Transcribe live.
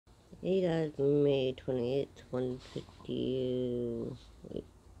Hey guys, May 28th, 150, wait,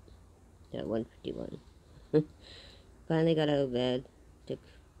 yeah, 151. Finally got out of bed, took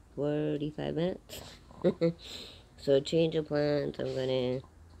 45 minutes. So change of plans, I'm gonna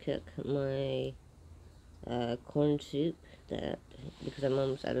cook my corn soup, because I'm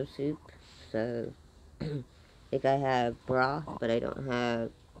almost out of soup. So, like I have broth, but I don't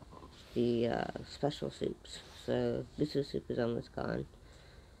have the special soups. So miso soup is almost gone.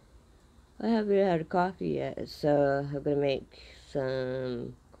 I haven't had coffee yet, so I'm gonna make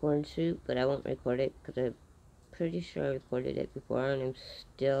some corn soup, but I won't record it because I'm pretty sure I recorded it before and I'm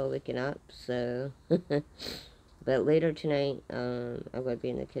still waking up, so. But later tonight, I'm gonna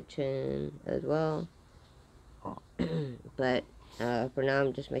be in the kitchen as well. But for now,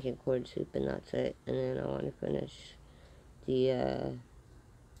 I'm just making corn soup and that's it. And then I want to finish the,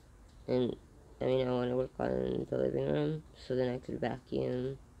 and I mean, I want to work on the living room so then I could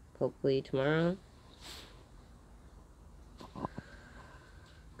vacuum hopefully tomorrow.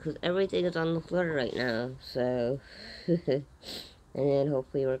 Because everything is on the floor right now, so. And then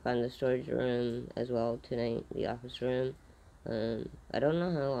hopefully work on the storage room as well tonight, the office room. I don't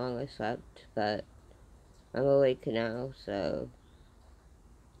know how long I slept, but I'm awake now, so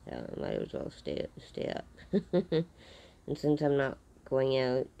yeah, I might as well stay up. And since I'm not going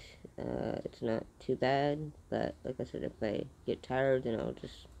out, it's not too bad. But like I said, if I get tired, then I'll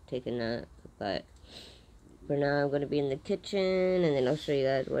just take a nap. But for now, I'm going to be in the kitchen, and then I'll show you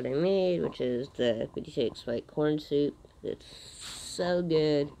guys what I made, which is the 56 white corn soup. It's so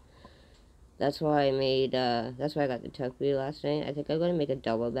good. That's why I made, that's why I got the tofu last night. I think I'm going to make a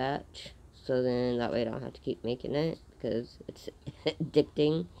double batch, so then that way I don't have to keep making it, because it's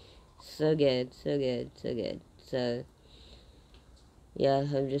addicting. So good, so good, so good. So, yeah,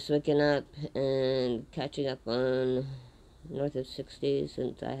 I'm just waking up and catching up on north of 60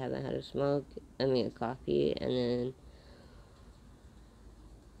 since I haven't had a coffee, and then,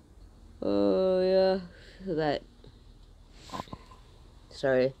 oh yeah, that,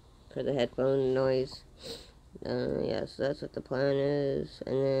 sorry for the headphone noise. Yeah, so that's what the plan is,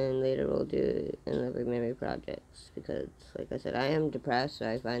 and then later we'll do in-living memory projects, because, like I said, I am depressed, so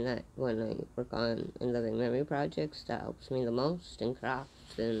I find that when I work on in-living memory projects, that helps me the most, in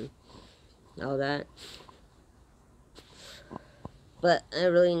crafts and all that. But I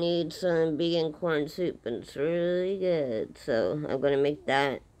really need some vegan corn soup, and it's really good, so I'm gonna make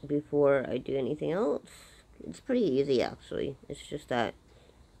that before I do anything else. It's pretty easy, actually. It's just that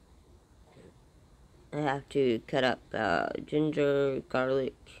I have to cut up ginger,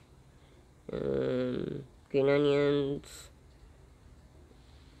 garlic, green onions,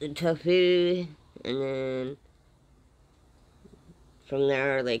 the tofu, and then from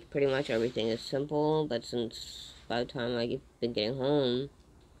there, like, pretty much everything is simple. But since by the time I've been getting home,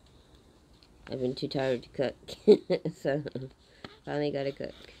 I've been too tired to cook. So finally gotta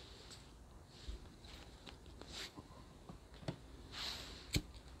cook.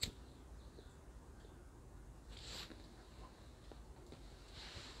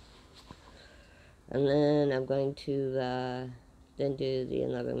 And then I'm going to then do the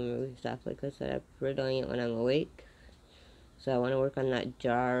 11 movie stuff. Like I said, I prefer doing it when I'm awake. So I want to work on that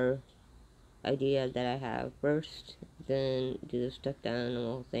jar idea that I have first, then do the stuff down and the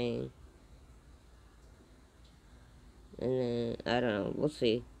whole thing. And then, I don't know, we'll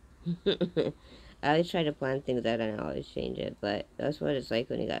see. I always try to plan things out and I always change it, but that's what it's like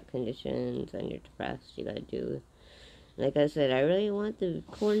when you got conditions and you're depressed. You gotta do, like I said, I really want the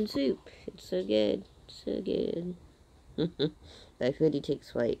corn soup. It's so good. So good. That foodie takes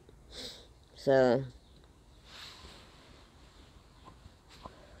flight. So,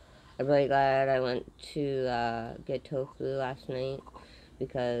 I'm really glad I went to get tofu last night,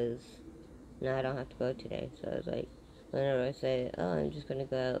 because now I don't have to go today. So I was like, whenever I say, oh, I'm just gonna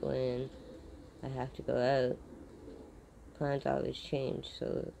go out when I have to go out, plans always change,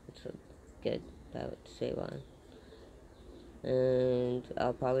 so it's good that to save on. And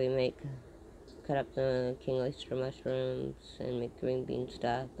I'll probably cut up the king oyster mushrooms and make green bean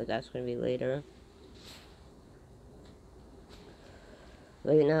stuff, but that's gonna be later.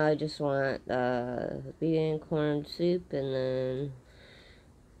 Right now I just want vegan corn soup, and then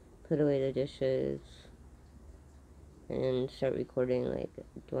put away the dishes and start recording, like,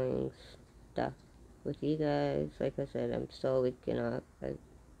 doing stuff with you guys. Like I said, I'm still waking up.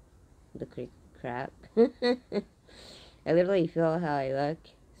 The crap. I literally feel how I look,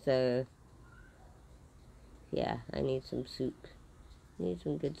 so yeah, I need some soup. I need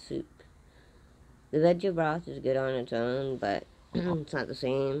some good soup. The veggie broth is good on its own, but it's not the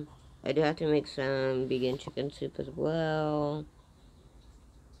same. I do have to make some vegan chicken soup as well,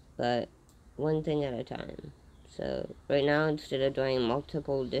 but one thing at a time. So right now, instead of doing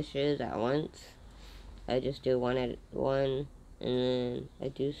multiple dishes at once, I just do one at one, and then I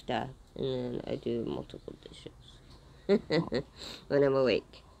do stuff, and then I do multiple dishes when I'm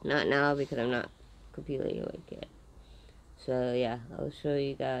awake. Not now because I'm not completely awake yet. So yeah, I'll show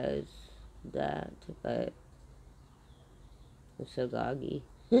you guys that, but I'm so groggy.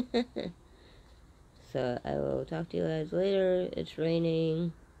 So I will talk to you guys later. It's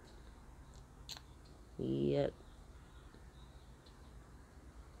raining. Yep.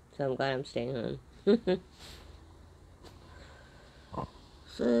 So I'm glad I'm staying home.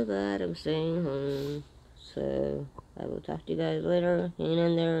 So glad I'm staying home. So I will talk to you guys later. Hang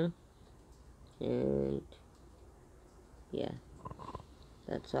in there. And yeah,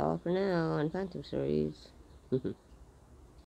 that's all for now on Phantom Stories.